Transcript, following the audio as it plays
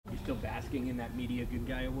basking in that Media Good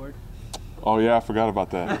Guy award? Oh yeah, I forgot about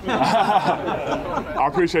that. I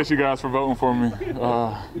appreciate you guys for voting for me.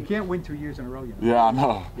 You can't win 2 years in a row, you know. Yeah, I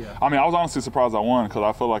know. Yeah. I mean, I was honestly surprised I won because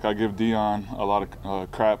I feel like I give Dion a lot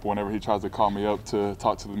of crap whenever he tries to call me up to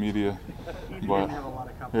talk to the media. You But didn't have a lot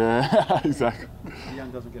of competition. yeah, exactly.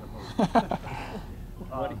 Dion doesn't get a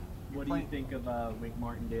vote. What do you think of Wink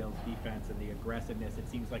Martindale's defense and the aggressiveness? It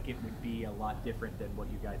seems like it would be a lot different than what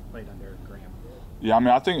you guys played under Graham. Yeah, I mean,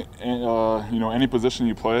 I think you know, any position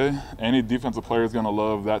you play, any defensive player is going to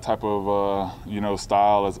love that type of you know,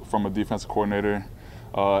 style from a defensive coordinator.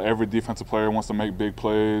 Every defensive player wants to make big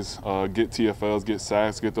plays, get TFLs, get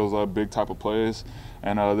sacks, get those big type of plays,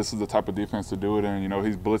 and this is the type of defense to do it in. You know,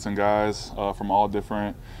 he's blitzing guys from all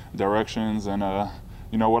different directions, and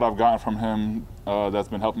you know, what I've gotten from him that's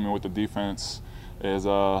been helping me with the defense is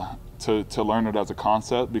to learn it as a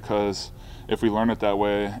concept, because if we learn it that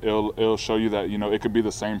way, it'll show you that, you know, it could be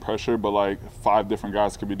the same pressure, but like 5 different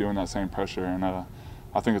guys could be doing that same pressure, and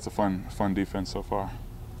I think it's a fun defense so far.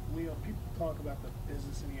 Leo, people talk about the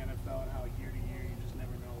business in the NFL and how year to year you just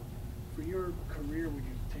never know. For your career, when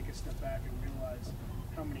you take a step back and realize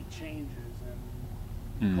how many changes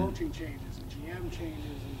and coaching changes and GM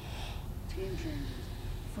changes and team changes,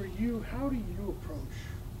 for you, how do you approach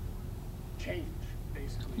change,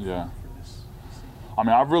 basically, Yeah. for this season? I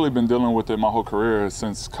mean, I've really been dealing with it my whole career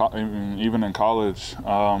since even in college.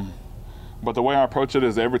 But the way I approach it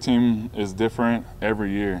is every team is different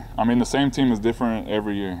every year. I mean, the same team is different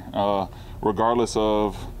every year, regardless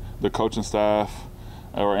of the coaching staff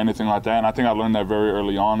or anything like that. And I think I learned that very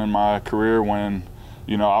early on in my career when,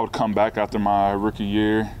 you know, I would come back after my rookie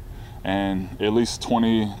year and at least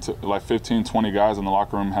 20 to like 15, 20 guys in the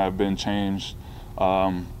locker room have been changed.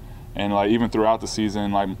 And like even throughout the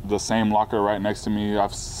season, like the same locker right next to me,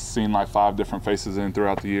 I've seen like 5 different faces in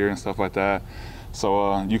throughout the year and stuff like that.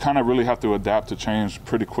 So you kind of really have to adapt to change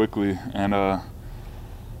pretty quickly, and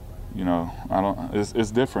you know,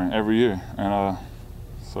 it's different every year, and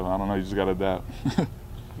so I don't know, you just got to adapt.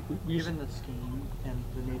 Given the scheme and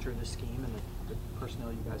the nature of the scheme and the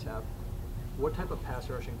personnel you guys have, what type of pass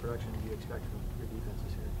rushing production do you expect from your defense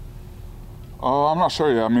this year? I'm not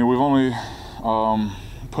sure yet. I mean, we've only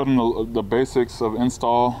put in the basics of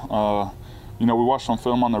install. You know, we watched some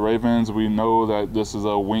film on the Ravens. We know that this is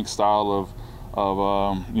a Wink style of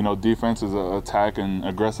you know, defense, is an attack and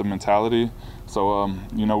aggressive mentality. So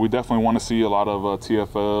you know, we definitely want to see a lot of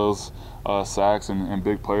TFLs, sacks, and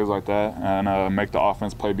big plays like that, and make the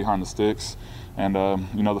offense play behind the sticks. And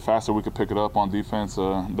you know, the faster we could pick it up on defense,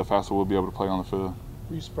 the faster we'll be able to play on the field.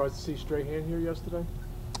 Were you surprised to see Strahan here yesterday?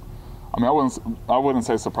 I mean, I wouldn't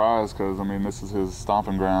say surprised, because I mean, this is his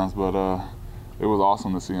stomping grounds, but it was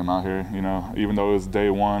awesome to see him out here. You know, even though it was day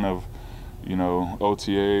one of, you know,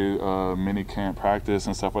 OTA, mini camp practice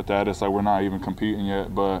and stuff like that, it's like we're not even competing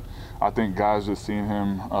yet. But I think guys just seeing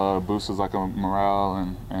him boosts like a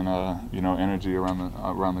morale and you know, energy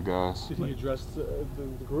around the guys. Did he address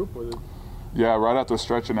the group or the? Yeah, right after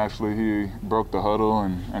stretching, actually, he broke the huddle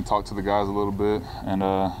and talked to the guys a little bit, and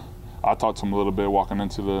I talked to him a little bit walking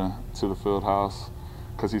into the field house,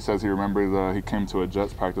 because he says he remembers he came to a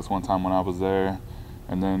Jets practice one time when I was there.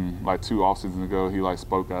 And then, like 2 off seasons ago, he like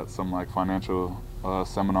spoke at some like financial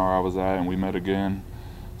seminar I was at, and we met again.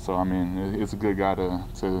 So I mean, it's a good guy to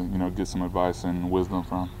you know, get some advice and wisdom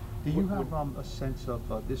from. Do you have a sense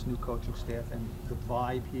of this new coaching staff and the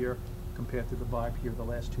vibe here compared to the vibe here the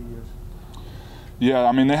last 2 years? Yeah,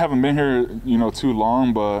 I mean, they haven't been here, you know, too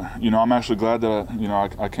long, but, you know, I'm actually glad that, you know,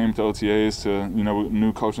 I came to OTAs to, you know,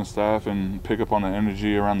 new coaching staff and pick up on the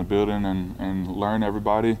energy around the building and learn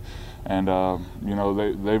everybody. And, you know,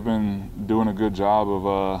 they've been doing a good job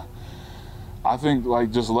of, I think,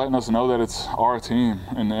 like, just letting us know that it's our team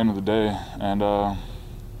in the end of the day. And,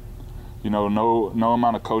 you know, no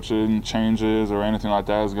amount of coaching changes or anything like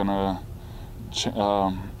that is going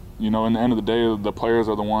to, you know, in the end of the day, the players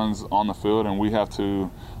are the ones on the field, and we have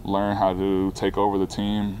to learn how to take over the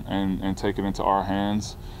team and take it into our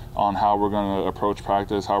hands on how we're going to approach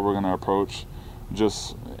practice, how we're going to approach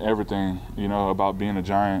just everything, you know, about being a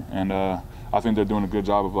Giant. And I think they're doing a good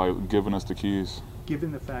job of like giving us the keys.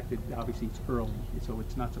 Given the fact that obviously it's early, so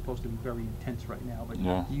it's not supposed to be very intense right now, but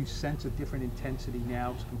yeah. Do you sense a different intensity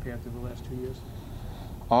now as compared to the last 2 years?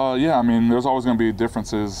 Yeah, I mean, there's always going to be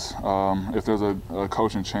differences if there's a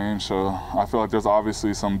coaching change. So I feel like there's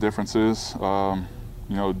obviously some differences,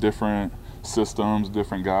 you know, different systems,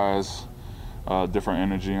 different guys, different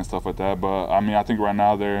energy and stuff like that. But I mean, I think right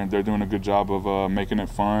now they're doing a good job of making it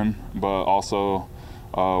fun, but also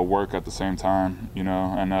work at the same time, you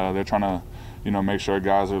know, and they're trying to make sure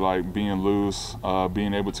guys are like being loose,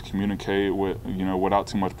 being able to communicate with, without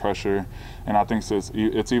too much pressure. And I think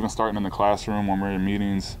it's even starting in the classroom when we're in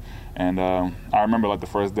meetings. And I remember like the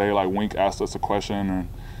first day, like Wink asked us a question,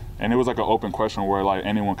 and it was like an open question where like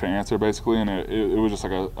anyone could answer basically, and it was just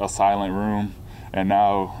like a silent room. And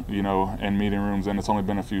now, in meeting rooms, and it's only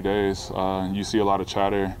been a few days, you see a lot of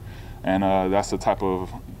chatter, and that's the type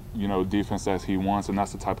of, defense that he wants, and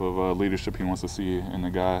that's the type of leadership he wants to see in the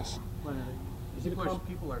guys.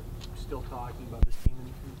 People are still talking about this team,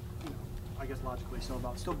 and I guess logically so,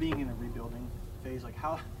 about still being in a rebuilding phase. Like,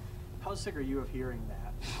 how sick are you of hearing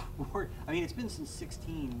that? I mean, it's been since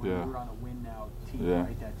 16 when we were on a win now team,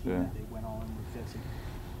 right? That team that they went all in with Fitz. And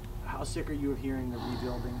how sick are you of hearing the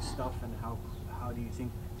rebuilding stuff, and how do you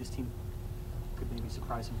think this team could maybe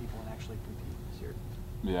surprise some people and actually compete this year?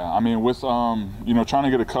 Yeah, I mean, with trying to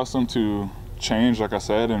get accustomed to change, like I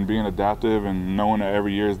said, and being adaptive and knowing that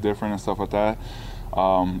every year is different and stuff like that.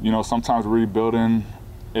 Sometimes rebuilding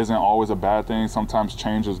isn't always a bad thing. Sometimes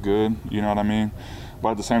change is good, you know what I mean?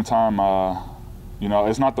 But at the same time,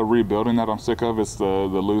 it's not the rebuilding that I'm sick of, it's the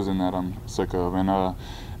losing that I'm sick of. And I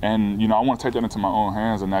want to take that into my own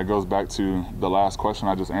hands, and that goes back to the last question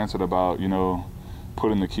I just answered about,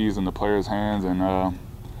 putting the keys in the players' hands and,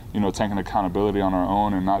 taking accountability on our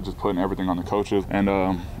own and not just putting everything on the coaches. And,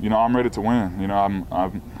 I'm ready to win.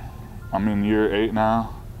 I'm in year 8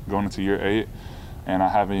 now, going into year 8, and I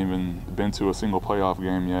haven't even been to a single playoff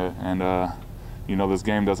game yet. And, this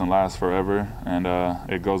game doesn't last forever, and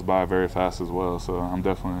it goes by very fast as well. So I'm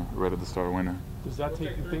definitely ready to start winning. Does that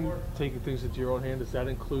taking things into your own hand, does that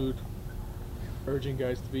include urging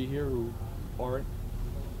guys to be here who aren't?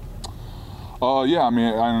 Yeah, I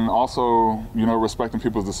mean, and also, respecting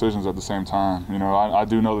people's decisions at the same time. I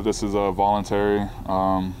do know that this is voluntary.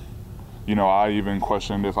 I even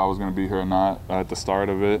questioned if I was going to be here or not at the start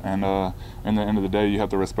of it. And in the end of the day, you have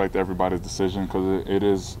to respect everybody's decision because it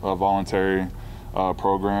is a voluntary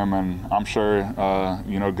program. And I'm sure,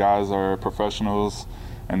 guys are professionals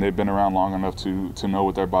and they've been around long enough to know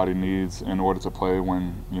what their body needs in order to play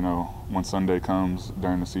when Sunday comes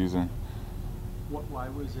during the season. Why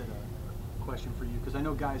was it a question for you? Because I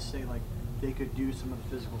know guys say like they could do some of the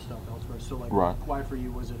physical stuff elsewhere. So like, why for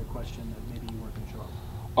you was it a question that maybe you weren't going to show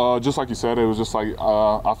up? Just like you said, it was just like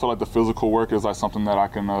I feel like the physical work is like something that I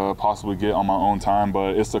can possibly get on my own time,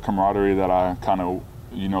 but it's the camaraderie that I kind of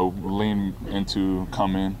lean into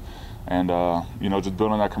coming, and just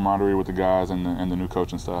building that camaraderie with the guys and the new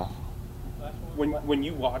coaching staff. When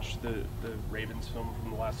you watch the Ravens film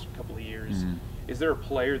from the last couple of years, is there a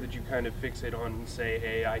player that you kind of fixate on and say,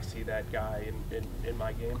 hey, I see that guy in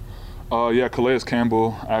my game? Yeah, Calais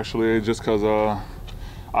Campbell, actually, just because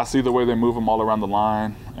I see the way they move him all around the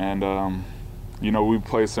line, and we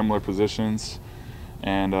play similar positions,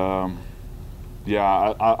 and I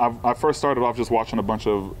first started off just watching a bunch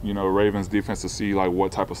of Ravens defense to see like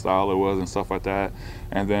what type of style it was and stuff like that,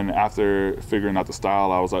 and then after figuring out the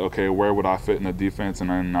style, I was like, okay, where would I fit in the defense? And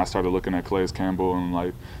then I started looking at Calais Campbell and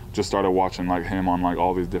like just started watching like him on like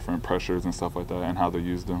all these different pressures and stuff like that and how they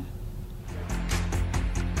used them.